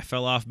beginning, I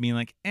fell off being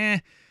like, eh.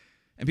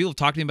 And people have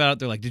talked to me about it.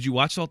 They're like, did you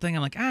watch the whole thing?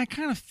 I'm like, I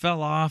kind of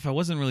fell off. I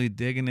wasn't really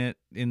digging it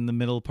in the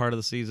middle part of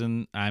the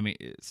season. I mean,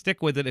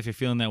 stick with it if you're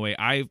feeling that way.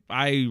 I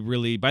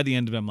really, by the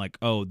end of it, I'm like,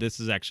 oh, this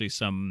is actually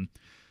some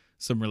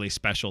really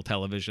special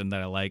television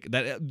that I like.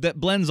 That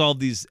blends all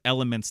these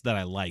elements that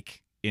I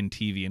like in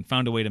TV and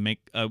found a way to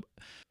make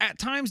at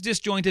times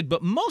disjointed,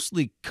 but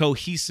mostly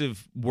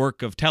cohesive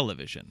work of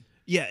television.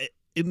 Yeah,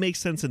 it makes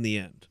sense in the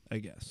end, I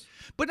guess.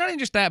 But not even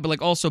just that, but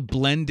like also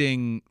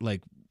blending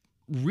like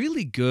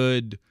really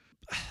good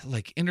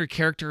like inner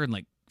character and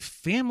like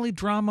family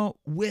drama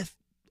with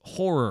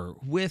horror,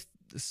 with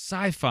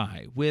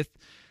sci-fi, with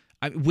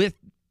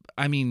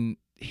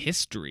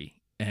history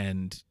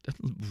and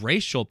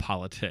racial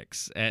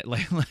politics.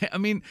 I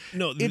mean,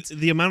 No, It's-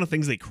 the amount of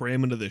things they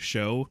cram into this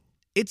show.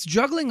 it's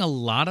juggling a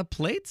lot of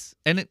plates,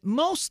 and it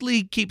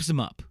mostly keeps them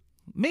up.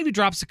 Maybe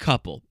drops a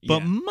couple,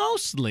 but Yeah.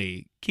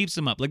 mostly keeps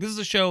them up. Like, this is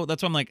a show,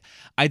 that's why I'm like,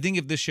 I think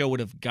if this show would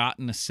have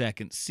gotten a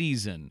second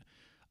season,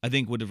 I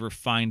think would have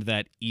refined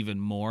that even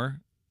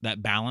more,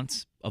 that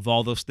balance of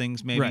all those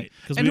things, maybe. Right,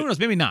 'cause And we- who knows,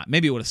 maybe not.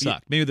 Maybe it would have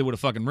sucked. Maybe they would have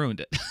fucking ruined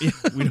it.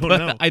 We don't But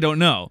know. I don't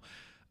know.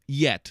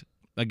 Yet,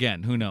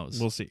 again, who knows?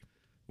 We'll see.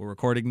 We're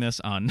recording this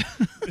on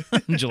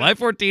July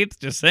 14th,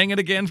 just saying it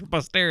again for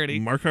posterity.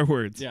 Mark our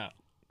words. Yeah.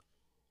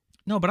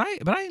 No, but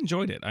I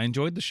enjoyed it. I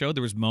enjoyed the show.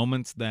 There was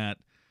moments that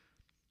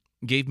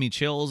gave me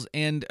chills,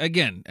 and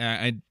again,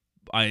 I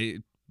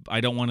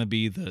don't want to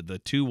be the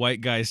two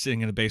white guys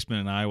sitting in a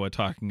basement in Iowa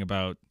talking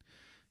about,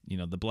 you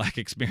know, the black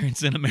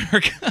experience in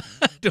America.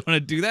 I don't want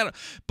to do that.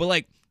 But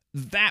like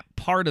that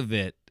part of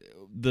it,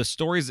 the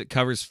stories it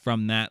covers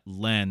from that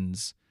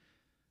lens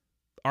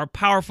are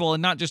powerful,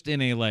 and not just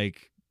in a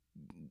like,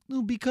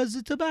 well, because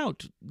it's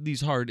about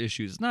these hard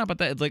issues. It's not about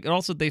that. It's like,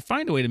 also they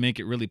find a way to make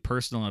it really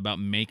personal, about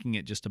making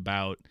it just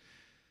about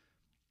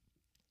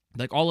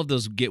like all of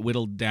those get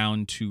whittled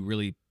down to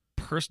really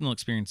personal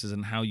experiences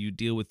and how you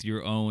deal with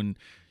your own,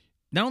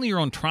 not only your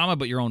own trauma,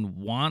 but your own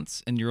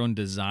wants and your own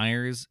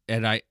desires.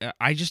 And I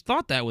just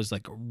thought that was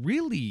like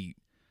really,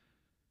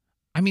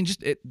 I mean,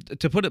 just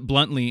to put it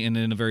bluntly and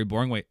in a very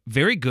boring way,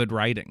 very good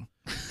writing.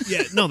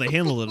 Yeah, no, they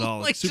handled it all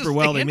Like, super just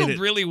well. They handled made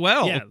it really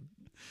well. Yeah,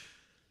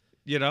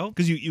 You know?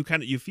 because you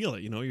kind of you feel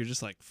it. You know, you're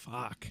just like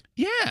fuck.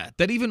 Yeah,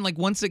 that even like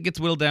once it gets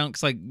whittled down,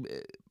 because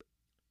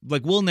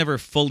like we'll never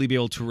fully be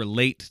able to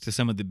relate to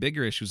some of the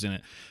bigger issues in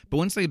it, but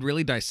once they'd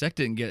really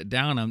dissect it and get it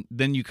down,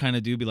 then you kind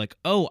of do be like,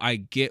 oh, I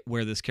get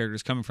where this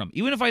character's coming from.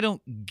 Even if I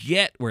don't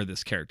get where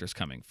this character's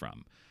coming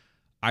from,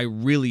 I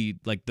really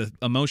like the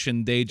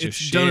emotion they just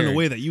It's shared. done in a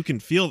way that you can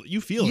feel. You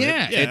feel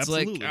Yeah, it. Yeah, it's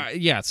absolutely. like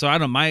yeah. So I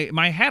don't know.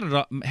 My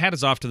hat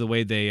is off to the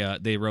way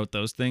they wrote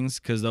those things,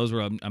 because those were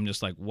I'm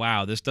just like,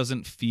 wow, this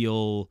doesn't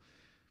feel.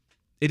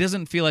 It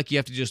doesn't feel like you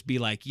have to just be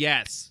like,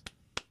 yes,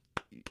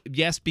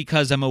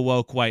 because I'm a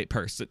woke white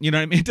person. You know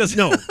what I mean? It doesn't.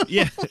 No,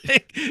 yeah.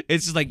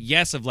 It's just like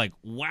yes of like,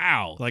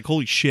 wow, Like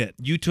holy shit.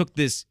 you took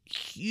this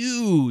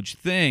huge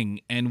thing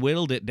and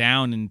whittled it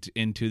down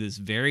into this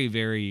very,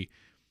 very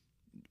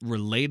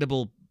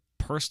relatable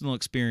personal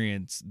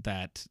experience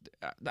that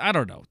I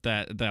don't know,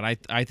 that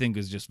I think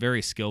is just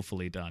very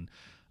skillfully done.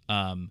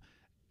 And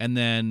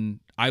then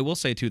I will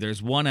say too,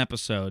 there's one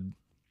episode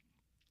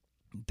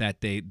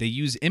that they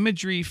use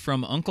imagery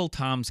from Uncle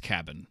Tom's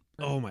Cabin.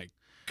 Oh my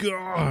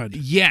god.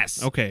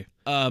 Yes. Okay.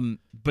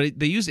 But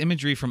they use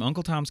imagery from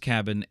Uncle Tom's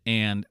Cabin,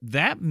 and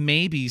that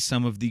may be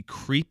some of the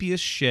creepiest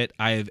shit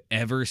I have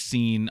ever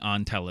seen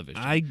on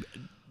television. I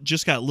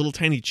just got little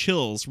tiny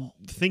chills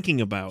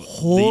thinking about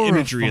the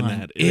imagery in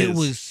that. It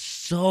was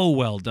so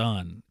well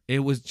done. It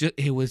was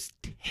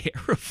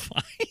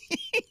terrifying.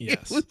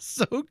 Yes. It was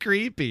so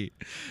creepy.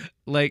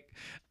 Like,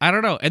 I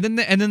don't know. And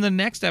then the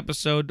next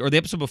episode, or the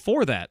episode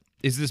before that,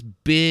 is this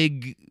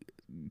big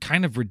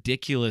kind of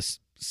ridiculous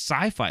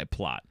sci-fi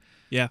plot.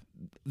 Yeah.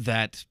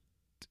 That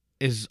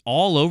is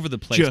all over the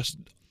place. Just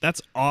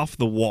that's off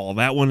the wall.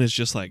 That one is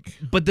just like.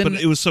 But then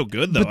it was so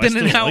good though. But then I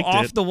still how liked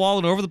off it. the wall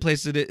and over the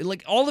place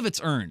like all of it's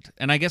earned,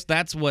 and I guess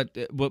that's what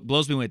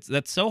blows me away.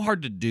 That's so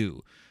hard to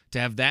do, to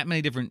have that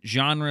many different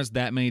genres,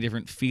 that many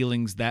different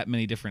feelings, that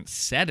many different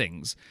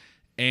settings,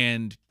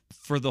 and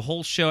for the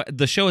whole show,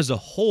 the show as a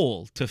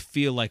whole, to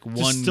feel like To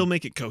one, still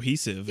make it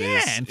cohesive.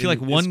 and feel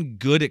like one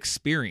good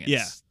experience.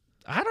 Yeah.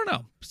 I don't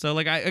know. So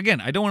like I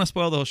don't want to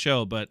spoil the whole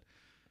show, but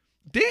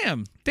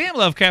damn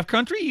Lovecraft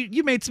Country,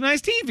 you made some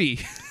nice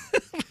TV.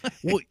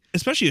 Well,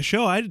 especially a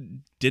show I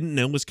didn't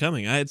know was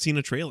coming. I had seen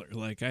a trailer.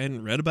 Like I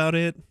hadn't read about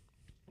it.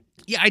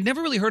 Yeah, I'd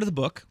never really heard of the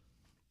book.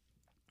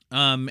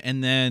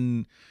 And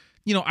then,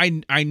 you know,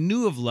 I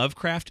knew of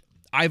Lovecraft.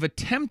 I've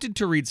attempted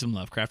to read some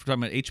Lovecraft. We're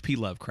talking about H.P.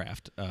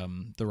 Lovecraft,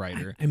 the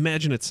writer. I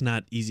imagine it's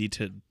not easy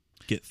to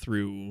get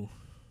through.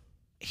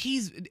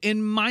 He's,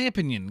 in my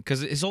opinion,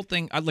 because his whole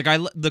thing,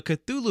 the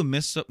Cthulhu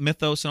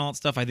mythos and all that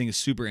stuff, I think is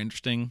super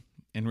interesting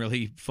and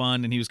really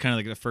fun. And he was kind of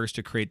like the first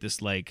to create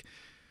this like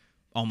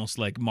almost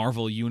like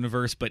Marvel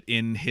universe, but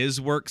in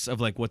his works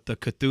of like what the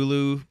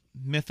Cthulhu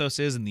mythos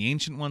is and the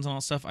ancient ones and all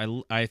that stuff.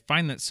 I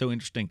find that so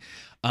interesting.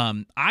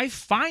 I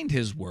find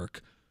his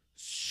work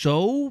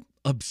so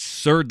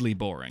absurdly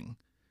boring.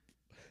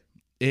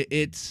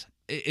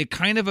 It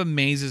kind of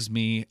amazes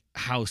me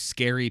how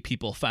scary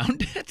people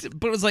found it.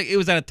 But it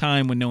was at a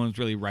time when no one was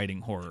really writing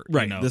horror.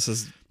 Right. You know? This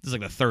is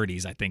like the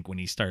 30s, I think, when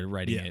he started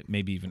writing it,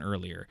 maybe even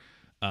earlier.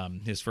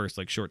 His first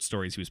like short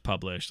stories he was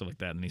published, stuff like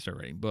that, and then he started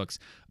writing books.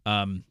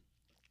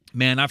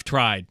 Man, I've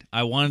tried.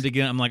 I wanted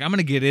to I'm going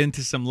to get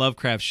into some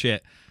Lovecraft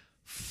shit.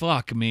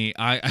 Fuck me.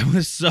 I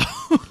was so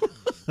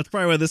That's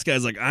probably why this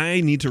guy's like,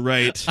 I need to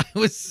write I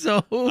was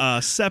so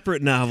a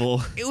separate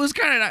novel. It was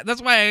kind of,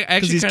 that's why I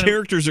actually Because these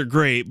characters are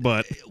great,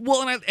 but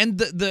well, and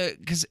the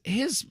because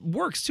his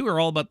works too are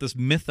all about this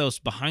mythos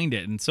behind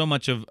it, and so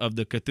much of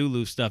the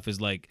Cthulhu stuff is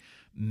like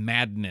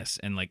madness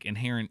and like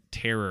inherent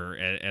terror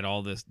at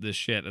all this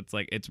shit. It's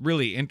like, it's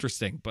really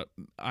interesting, but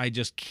I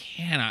just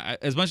cannot,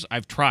 as much as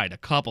I've tried a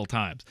couple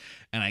times,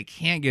 and I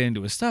can't get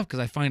into his stuff because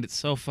I find it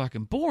so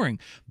fucking boring.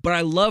 But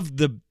I love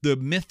the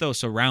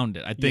mythos around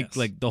it. I think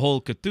like the whole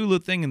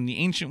Cthulhu thing and the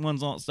ancient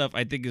ones, all that stuff,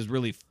 I think is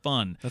really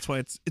fun. That's why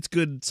it's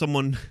good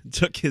someone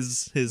took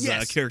his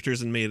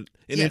characters and made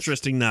an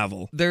interesting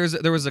novel. There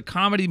was a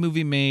comedy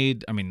movie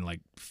made, I mean,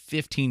 like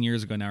 15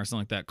 years ago now or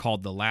something like that,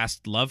 called The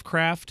Last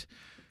Lovecraft,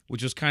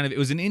 which was it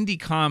was an indie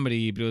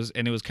comedy, but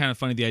it was kind of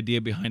funny, the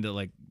idea behind it,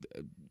 like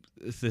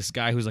this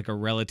guy who's like a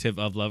relative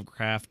of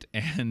Lovecraft,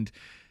 and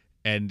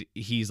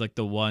he's like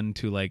the one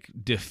to like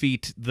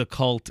defeat the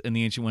cult, and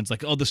the ancient ones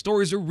like, oh, the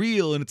stories are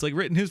real, and it's like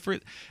written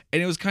and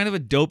it was kind of a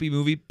dopey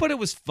movie, but it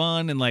was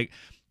fun. And like,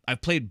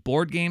 I've played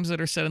board games that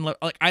are set in like,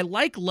 I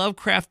like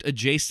Lovecraft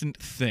adjacent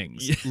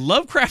things. Yeah.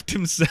 Lovecraft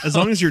himself, as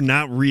long as you're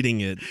not reading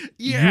it,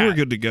 you're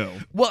good to go.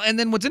 Well, and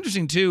then what's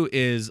interesting too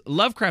is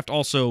Lovecraft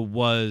also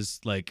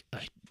was like a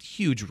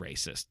huge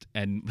racist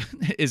and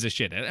is a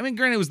shithead. I mean,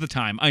 granted, it was the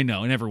time, I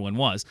know, and everyone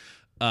was,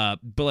 but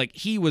like,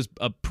 he was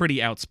a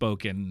pretty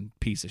outspoken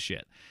piece of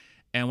shit.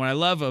 And what I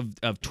love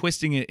of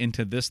twisting it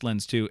into this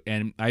lens too,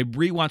 and I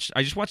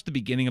just watched the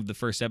beginning of the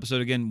first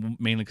episode again,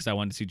 mainly because I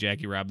wanted to see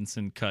Jackie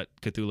Robinson cut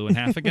Cthulhu in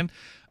half again.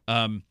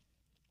 But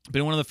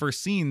in one of the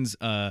first scenes,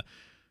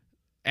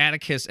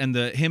 Atticus and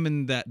him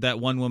and that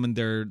one woman,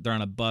 they're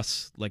on a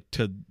bus like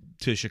to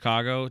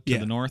Chicago, to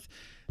the north,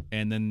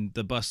 and then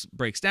the bus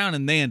breaks down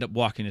and they end up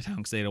walking to town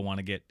because they don't want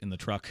to get in the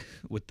truck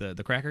with the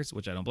crackers,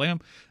 which I don't blame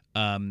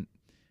them.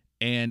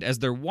 And as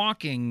they're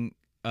walking,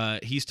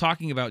 he's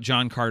talking about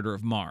John Carter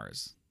of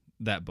Mars,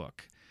 that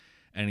book.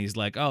 And he's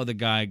like, oh, the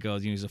guy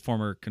goes, he's a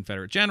former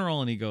Confederate general,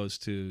 and he goes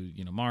to,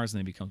 Mars, and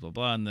then he becomes blah,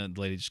 blah. And the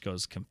lady just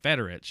goes,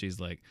 Confederate. She's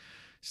like,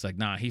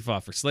 nah, he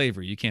fought for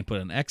slavery. You can't put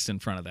an X in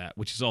front of that,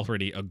 which is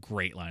already a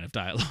great line of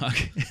dialogue.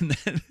 And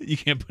then you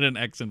can't put an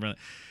X in front of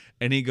it.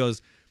 And he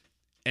goes,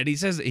 and he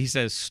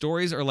says,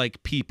 stories are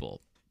like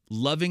people.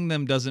 Loving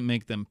them doesn't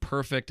make them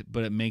perfect,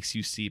 but it makes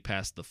you see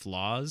past the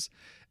flaws.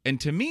 And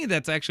to me,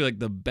 that's actually like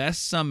the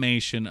best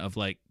summation of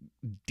like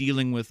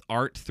dealing with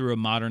art through a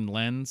modern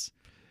lens.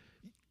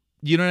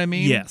 You know what I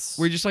mean? Yes.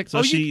 We're just like,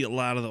 a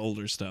lot of the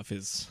older stuff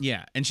is.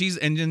 Yeah. And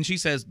then she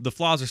says the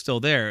flaws are still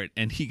there.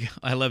 And he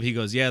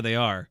goes, yeah, they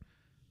are.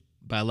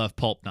 But I love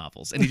pulp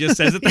novels. And he just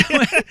says it that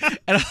way.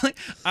 And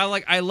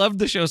I love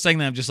the show saying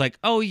that. I'm just like,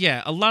 oh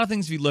yeah, a lot of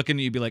things if you look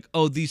into, you'd be like,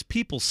 oh, these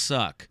people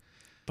suck.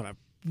 But I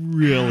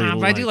really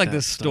but I do like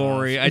this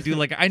story. I do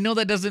like, I know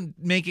that doesn't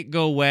make it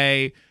go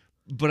away,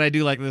 but I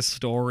do like this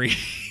story.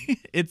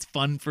 It's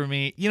fun for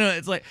me.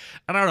 It's like,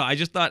 I don't know. I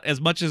just thought, as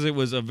much as it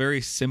was a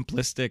very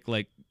simplistic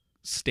like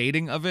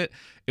stating of it,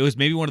 it was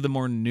maybe one of the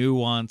more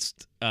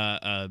nuanced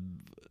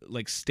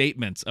like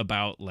statements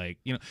about like,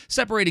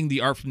 separating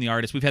the art from the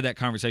artist. We've had that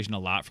conversation a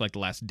lot for like the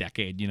last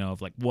decade,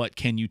 of like, what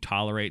can you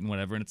tolerate and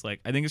whatever. And it's like,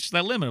 I think it's just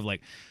that limit of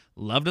like,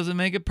 love doesn't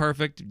make it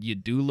perfect. You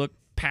do look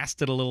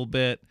past it a little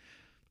bit.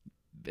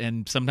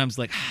 And sometimes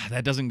like,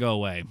 that doesn't go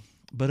away.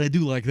 But I do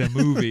like that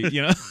movie,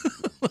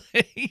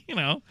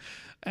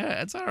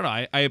 it's, I don't know.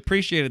 I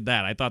appreciated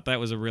that. I thought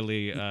that was a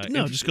really it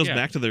just goes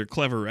back to their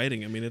clever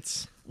writing. I mean,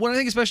 it's I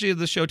think especially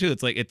the show too.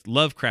 It's like, it's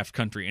Lovecraft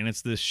country, and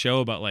it's this show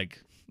about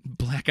like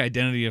Black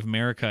identity of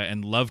America,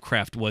 and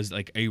Lovecraft was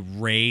like a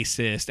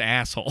racist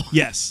asshole.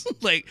 Yes.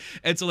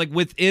 And so like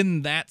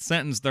within that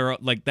sentence, there are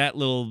like that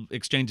little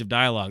exchange of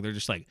dialogue. They're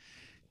just like,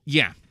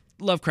 yeah,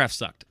 Lovecraft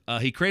sucked.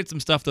 He created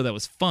some stuff though that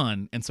was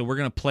fun, and so we're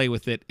gonna play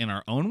with it in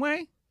our own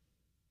way.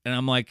 And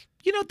I'm like,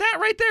 that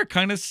right there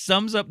kind of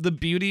sums up the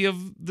beauty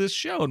of this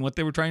show and what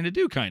they were trying to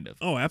do, kind of.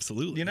 Oh,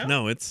 absolutely.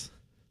 No, it's,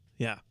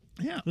 yeah.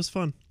 It was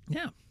fun.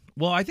 Yeah.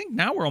 Well, I think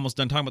now we're almost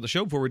done talking about the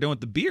show before we're done with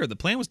the beer. The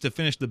plan was to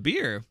finish the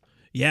beer.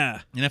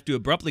 Yeah. And have to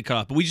abruptly cut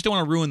off, but we just don't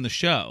want to ruin the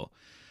show.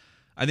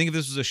 I think if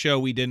this was a show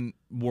we didn't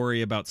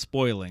worry about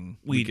spoiling,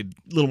 we could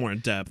a little more in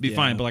depth. be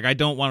fine. But like, I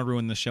don't want to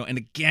ruin the show. And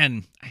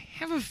again, I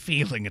have a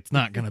feeling it's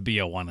not going to be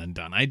a one and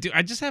done. I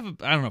just have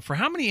I don't know for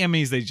how many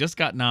Emmys they just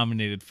got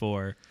nominated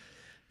for.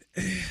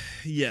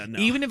 Yeah, no.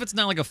 Even if it's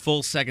not like a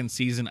full second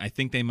season, I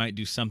think they might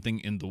do something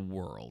in the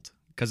world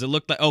because it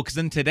looked like because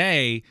then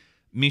today,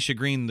 Misha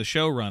Green, the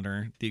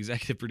showrunner, the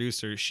executive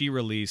producer, she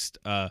released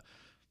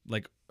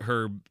like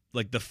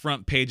the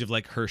front page of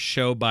like her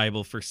show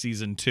Bible for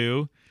season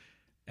 2.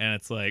 And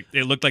it's like,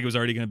 it looked like it was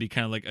already going to be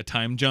kind of like a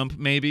time jump,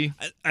 maybe.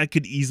 I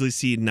could easily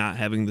see not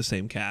having the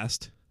same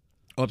cast.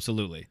 Oh,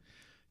 absolutely.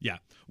 Yeah.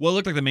 Well, it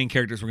looked like the main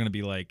characters were going to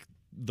be like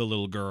the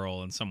little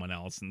girl and someone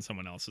else.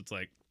 It's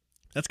like,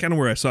 that's kind of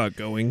where I saw it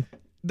going.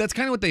 that's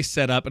kind of what they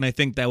set up. And I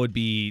think that would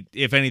be,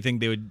 if anything,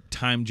 they would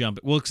time jump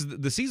it. Well, because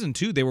the season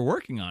 2, they were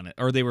working on it,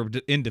 or they were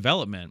in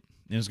development.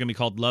 And it was going to be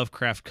called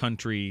Lovecraft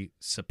Country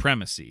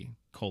Supremacy,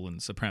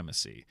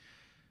 Supremacy.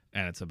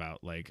 And it's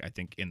about, like, I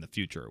think in the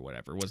future or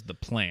whatever was the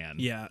plan.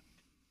 Yeah.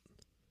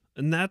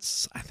 And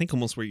that's, I think,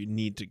 almost where you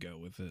need to go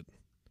with it.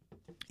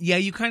 Yeah,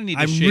 you kind of need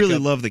to I shake really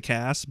up. love the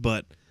cast,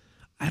 but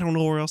I don't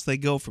know where else they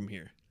go from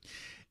here.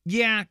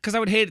 Yeah, because I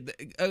would hate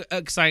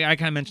because I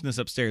kind of mentioned this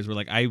upstairs where,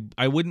 like,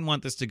 I wouldn't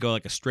want this to go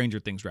like a Stranger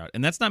Things route.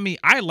 And that's not me.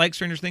 I like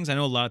Stranger Things. I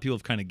know a lot of people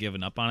have kind of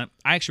given up on it.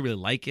 I actually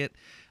really like it.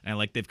 And I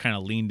like they've kind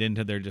of leaned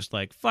into they're just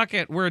like, fuck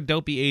it, we're a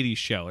dopey 80s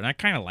show. And I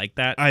kind of like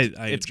that.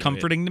 It's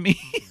comforting to me.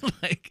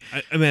 Like,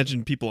 I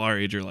imagine people our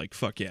age are like,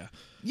 fuck yeah.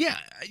 Yeah,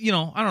 you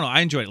know, I don't know.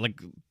 I enjoy it. Like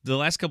the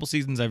last couple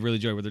seasons, I've really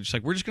enjoyed where they're just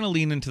like, we're just going to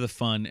lean into the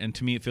fun. And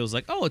to me, it feels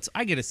like, oh,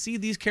 I get to see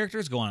these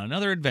characters go on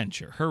another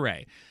adventure.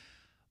 Hooray.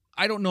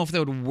 I don't know if that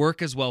would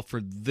work as well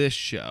for this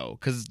show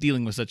because it's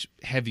dealing with such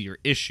heavier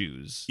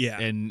issues. Yeah.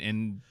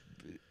 And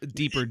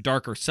deeper,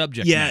 darker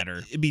subject Yeah, matter.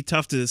 it'd be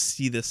tough to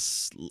see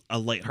this a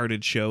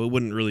lighthearted show. It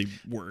wouldn't really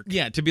work.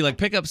 Yeah, to be like,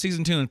 pick up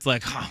season 2 and it's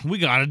like, oh, we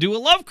got to do a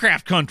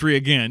Lovecraft Country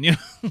again. You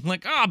know,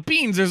 like,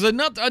 beans, there's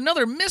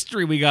another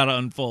mystery we got to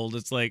unfold.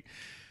 It's like,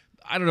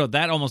 I don't know,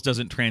 that almost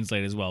doesn't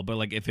translate as well. But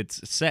like, if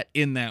it's set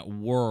in that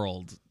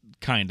world,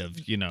 kind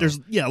of, you know. There's,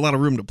 a lot of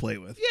room to play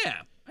with. Yeah,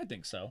 I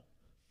think so.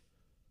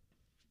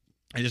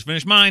 I just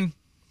finished mine.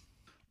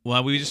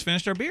 Well, we just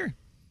finished our beer.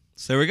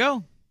 So there we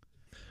go.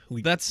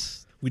 We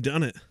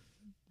done it.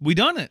 We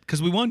done it because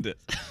we won it.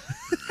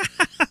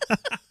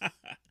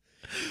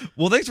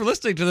 Well, thanks for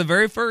listening to the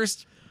very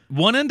first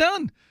one and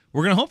done.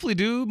 We're going to hopefully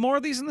do more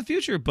of these in the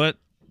future, but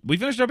we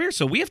finished our beer,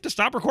 so we have to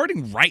stop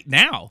recording right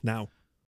now. Now.